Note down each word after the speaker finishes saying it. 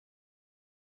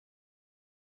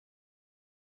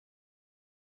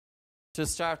To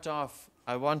start off,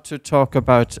 I want to talk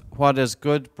about what is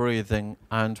good breathing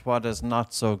and what is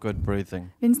not so good breathing.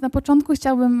 Więc na początku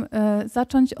chciałbym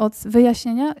zacząć od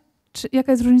wyjaśnienia,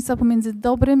 jaka jest różnica pomiędzy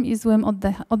dobrym i złym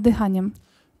oddychaniem.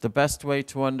 The best way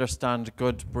to understand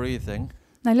good breathing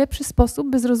Najlepszy sposób,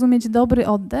 by zrozumieć dobry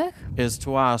oddech, is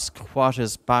to ask what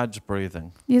is bad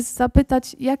breathing. jest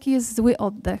zapytać, jaki jest zły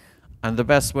oddech. And the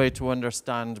best way to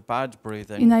understand bad I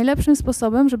breathing najlepszym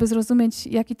sposobem, żeby zrozumieć,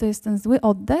 jaki to jest ten zły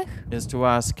oddech, is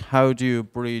to ask how do you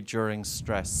breathe during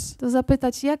stress. to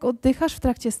zapytać, jak oddychasz w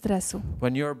trakcie stresu.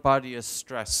 When your body is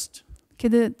stressed,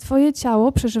 Kiedy twoje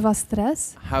ciało przeżywa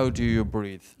stres, how do you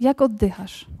breathe? jak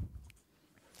oddychasz?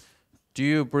 Do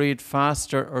you breathe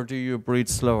faster or do you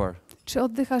breathe slower? Czy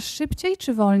oddychasz szybciej,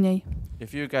 czy wolniej?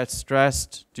 If you get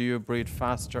stressed, do you breathe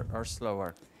faster or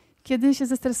slower? Kiedy się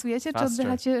zestresujecie, czy Faster.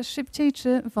 oddychacie szybciej,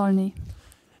 czy wolniej?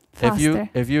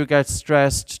 If you get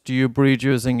stressed, do you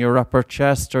breathe using your upper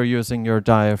chest or using your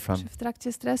diaphragm? Czy w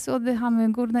trakcie stresu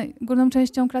oddychamy górną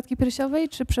częścią klatki piersiowej,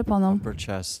 czy przeponą? Upper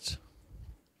chest.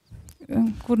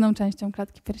 Górną częścią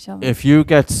klatki piersiowej. If you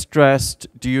get stressed,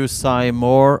 do you sigh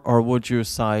more or would you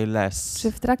sigh less?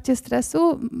 Czy w trakcie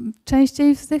stresu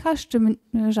częściej wzdychasz, czy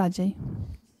rzadziej?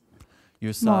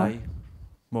 You sigh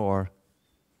more.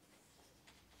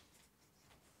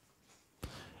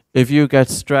 If you get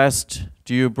stressed,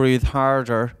 do you breathe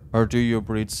harder or do you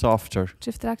breathe softer?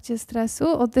 Czy w trakcie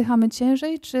stresu oddychamy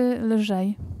ciężej, czy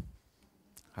lżej?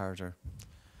 Harder.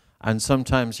 And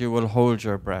sometimes you will hold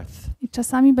your breath. I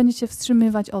czasami będziecie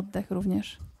wstrzymywać oddech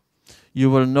również.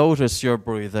 You will notice your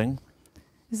breathing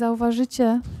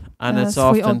Zauważycie and it's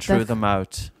swój often oddech. through the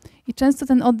mouth. I często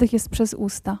ten oddech jest przez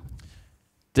usta.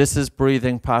 This is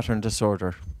breathing pattern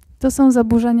disorder. To są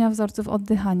zaburzenia wzorców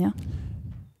oddychania.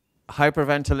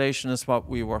 Hyperventilation is what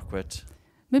we work with.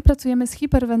 My pracujemy z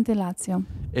hiperwentylacją.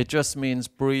 It just means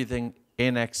breathing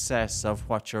in excess of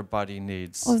what your body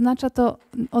needs. Oznacza to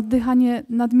oddychanie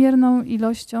nadmierną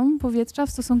ilością powietrza w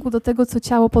stosunku do tego, co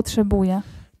ciało potrzebuje.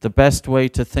 The best way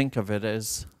to think of it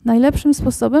is Najlepszym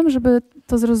sposobem, żeby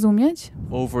to zrozumieć,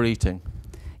 overeating.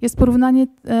 jest porównanie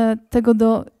tego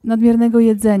do nadmiernego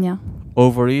jedzenia.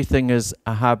 Overeating is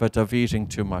a habit of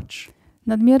eating too much.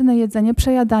 Nadmierne jedzenie,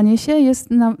 przejadanie się jest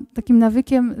takim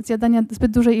nawykiem zjadania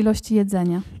zbyt dużej ilości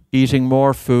jedzenia. Eating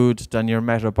more food than your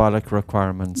metabolic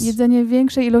requirements. Jedzenie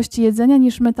większej ilości jedzenia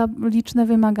niż metaboliczne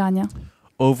wymagania.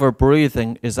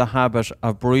 Overbreathing is a habit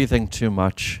of breathing too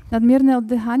much. Nadmierne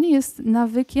oddychanie jest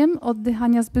nawykiem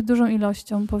oddychania zbyt dużą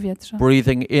ilością powietrza.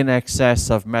 Breathing in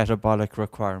excess of metabolic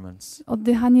requirements.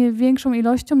 Oddychanie większą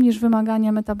ilością niż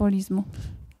wymagania metabolizmu.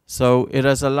 So it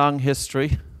has a long history.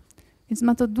 Więc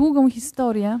ma to długą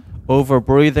historię.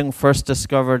 Overbreathing first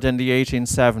discovered in the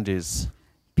 1870s.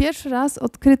 Pierwszy raz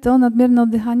odkryto nadmierne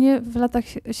oddychanie w latach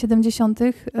 70.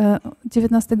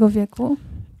 XIX wieku.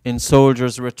 In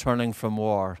soldiers returning from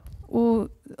war.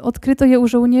 Odkryto je u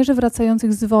żołnierzy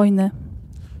wracających z wojny.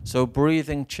 So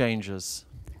breathing changes.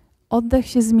 Oddech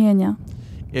się zmienia.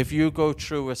 If you go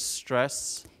through a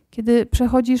stress Kiedy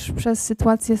przechodzisz przez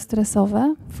sytuacje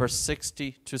stresowe for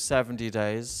 60 to 70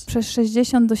 days, przez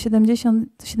 60 do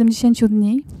 70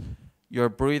 dni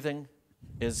your breathing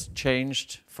is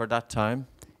changed for that time.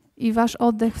 I wasz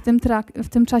oddech w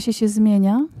tym czasie się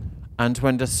zmienia, And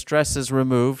when the stress is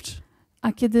removed,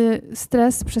 a kiedy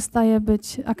stres przestaje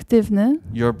być aktywny,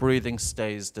 your breathing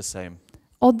stays the same.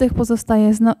 oddech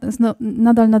pozostaje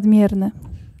nadal nadmierny.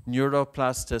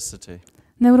 Neuroplasticity.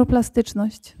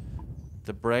 Neuroplastyczność.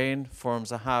 The brain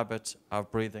forms a habit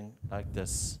of breathing like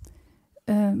this.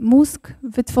 Mózg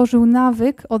wytworzył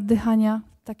nawyk oddychania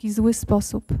w taki zły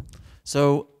sposób.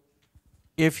 So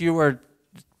if you are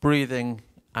breathing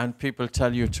and people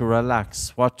tell you to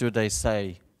relax, what do they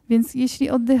say? Więc jeśli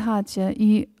oddychacie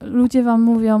i ludzie wam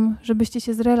mówią, żebyście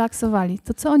się zrelaksowali,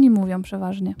 to co oni mówią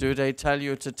przeważnie? Do they tell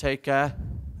you to take a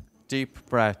deep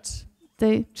breath?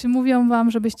 Czy mówią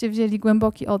wam, żebyście wzięli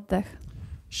głęboki oddech?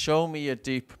 Show me a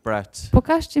deep breath.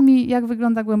 Pokażcie mi, jak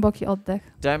wygląda głęboki oddech.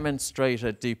 Demonstrate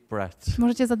a deep breath.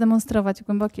 Możecie zademonstrować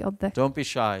głęboki oddech. Don't be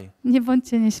shy. Nie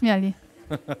bądźcie nieśmiali.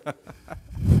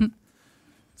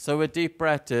 So a deep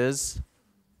breath is,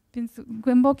 Więc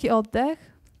głęboki oddech.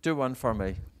 do one for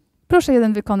me. Proszę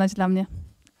jeden wykonać dla mnie.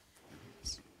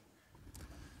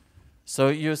 So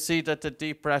you see that the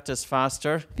deep breath is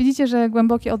faster, Widzicie, że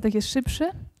głęboki oddech jest szybszy,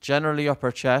 generally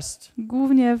upper chest.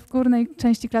 głównie w górnej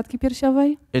części klatki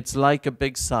piersiowej. It's like a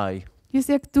big sigh. Jest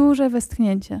jak duże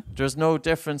westchnięcie. There's no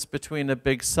difference between a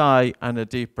big sigh and a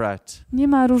deep breath. Nie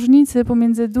ma różnicy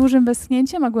pomiędzy dużym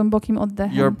westchnięciem a głębokim Your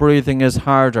oddechem. breathing is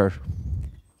harder.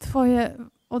 Twoje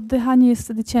oddychanie jest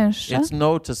wtedy cięższe, It's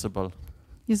noticeable.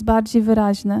 jest bardziej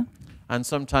wyraźne And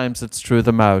sometimes it's through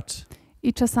the mouth.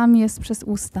 i czasami jest przez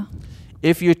usta.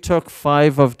 If you took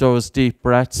 5 of those deep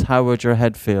breaths, how would your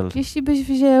head feel? Jeśli byś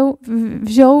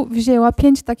wzięła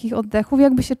 5 takich oddechów,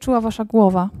 jakby się czuła wasza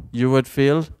głowa? You would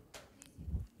feel?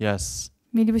 Yes.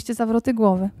 Mielibyście zawroty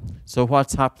głowy. So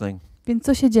what's happening? Więc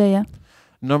co się dzieje?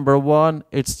 Number one,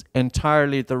 it's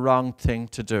entirely the wrong thing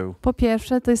to do. Po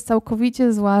pierwsze, to jest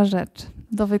całkowicie zła rzecz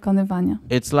do wykonywania.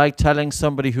 It's like telling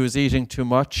somebody who's eating too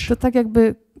much To tak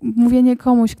jakby mówienie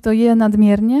komuś, kto je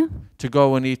nadmiernie, to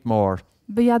go and eat more.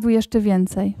 by jadł jeszcze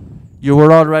więcej. You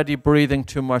were already breathing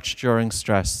too much during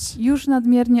stress. Już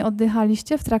nadmiernie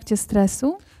oddychaliście w trakcie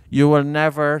stresu You will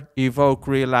never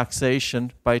evoke relaxation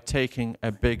by taking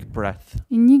a big breath.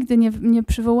 i nigdy nie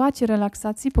przywołacie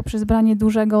relaksacji poprzez branie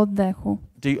dużego oddechu.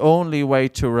 The only way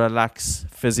to relax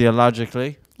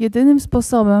physiologically Jedynym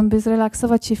sposobem, by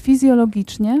zrelaksować się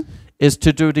fizjologicznie, is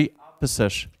to do the opposite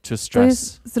to to stress.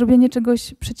 jest zrobienie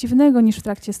czegoś przeciwnego niż w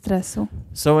trakcie stresu.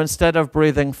 So instead of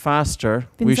breathing faster,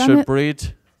 we Więc should breathe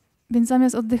Więc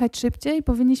zamiast oddychać szybciej,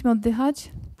 powinniśmy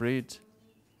oddychać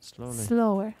slowly.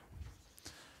 slower.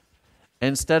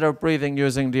 Instead of breathing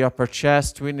using the upper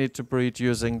chest, we need to breathe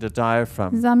using the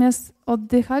diaphragm. Zamiast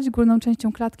oddychać górną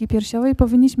częścią klatki piersiowej,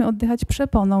 powinniśmy oddychać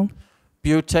przeponą.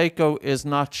 Buteyko is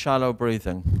not shallow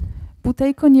breathing.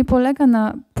 Butejko nie polega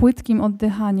na płytkim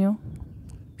oddychaniu.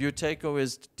 Buteyko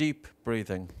is deep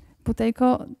breathing,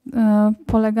 Butejko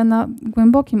polega na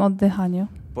głębokim oddychaniu,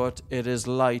 but it is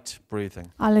light breathing.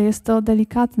 ale jest to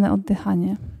delikatne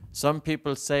oddychanie. Some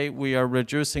people say we are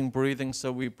reducing breathing,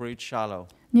 so we breathe shallow.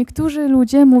 Niektórzy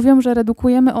ludzie mówią, że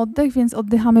redukujemy oddech, więc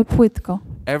oddychamy płytko.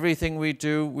 Everything we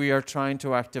do, we are trying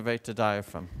to activate the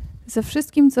diaphragm, Ze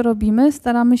wszystkim, co robimy,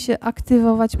 staramy się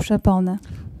aktywować przeponę,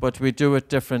 but we do it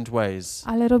different ways.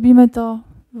 ale robimy to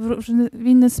w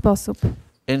inny sposób.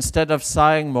 Instead of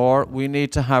sighing more, we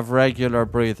need to have regular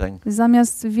breathing.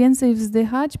 Zamiast więcej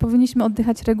wzdychać, powinniśmy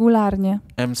oddychać regularnie.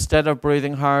 Instead of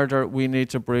breathing harder, we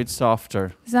need to breathe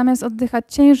softer. Zamiast oddychać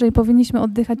ciężej, powinniśmy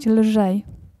oddychać lżej.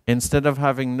 Instead of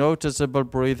having noticeable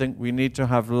breathing, we need to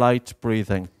have light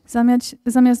breathing.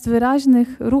 Zamiast wyraźnych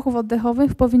ruchów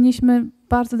oddechowych, powinniśmy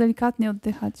bardzo delikatnie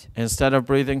oddychać. Instead of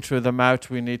breathing through the mouth,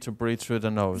 we need to breathe through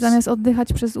the nose. Zamiast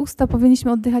oddychać przez usta,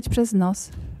 powinniśmy oddychać przez nos.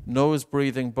 Nose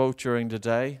breathing both during the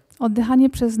day Oddychanie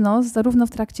przez nos zarówno w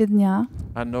trakcie dnia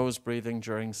and nose breathing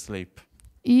during sleep.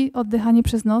 i oddychanie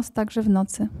przez nos także w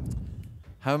nocy.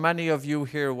 How many of you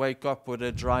here wake up with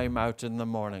a dry mouth in the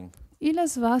morning? Ile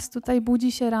z was tutaj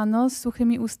budzi się rano z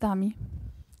suchymi ustami?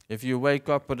 If you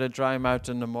wake up with a dry mouth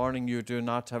in the morning, you do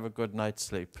not have a good night's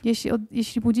sleep.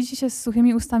 Jeśli budzicie się z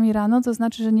suchymi ustami rano, to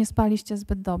znaczy, że nie spaliście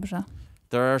zbyt dobrze.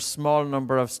 There are a small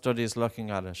number of studies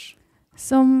looking at it.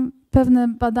 Są pewne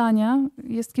badania,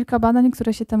 jest kilka badań,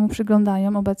 które się temu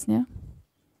przyglądają obecnie.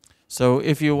 So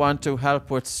if you want to help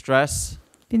with stress,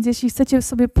 Więc jeśli chcecie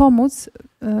sobie pomóc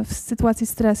w sytuacji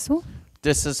stresu,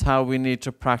 this is how we need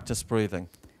to practice breathing.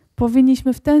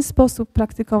 powinniśmy w ten sposób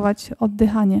praktykować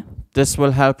oddychanie. This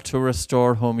will help to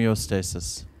restore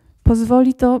homeostasis.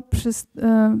 Pozwoli to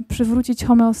przywrócić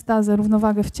homeostazę,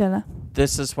 równowagę w ciele.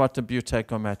 This is what the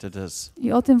Buteyko method is.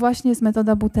 I o tym właśnie jest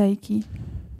metoda Butejki.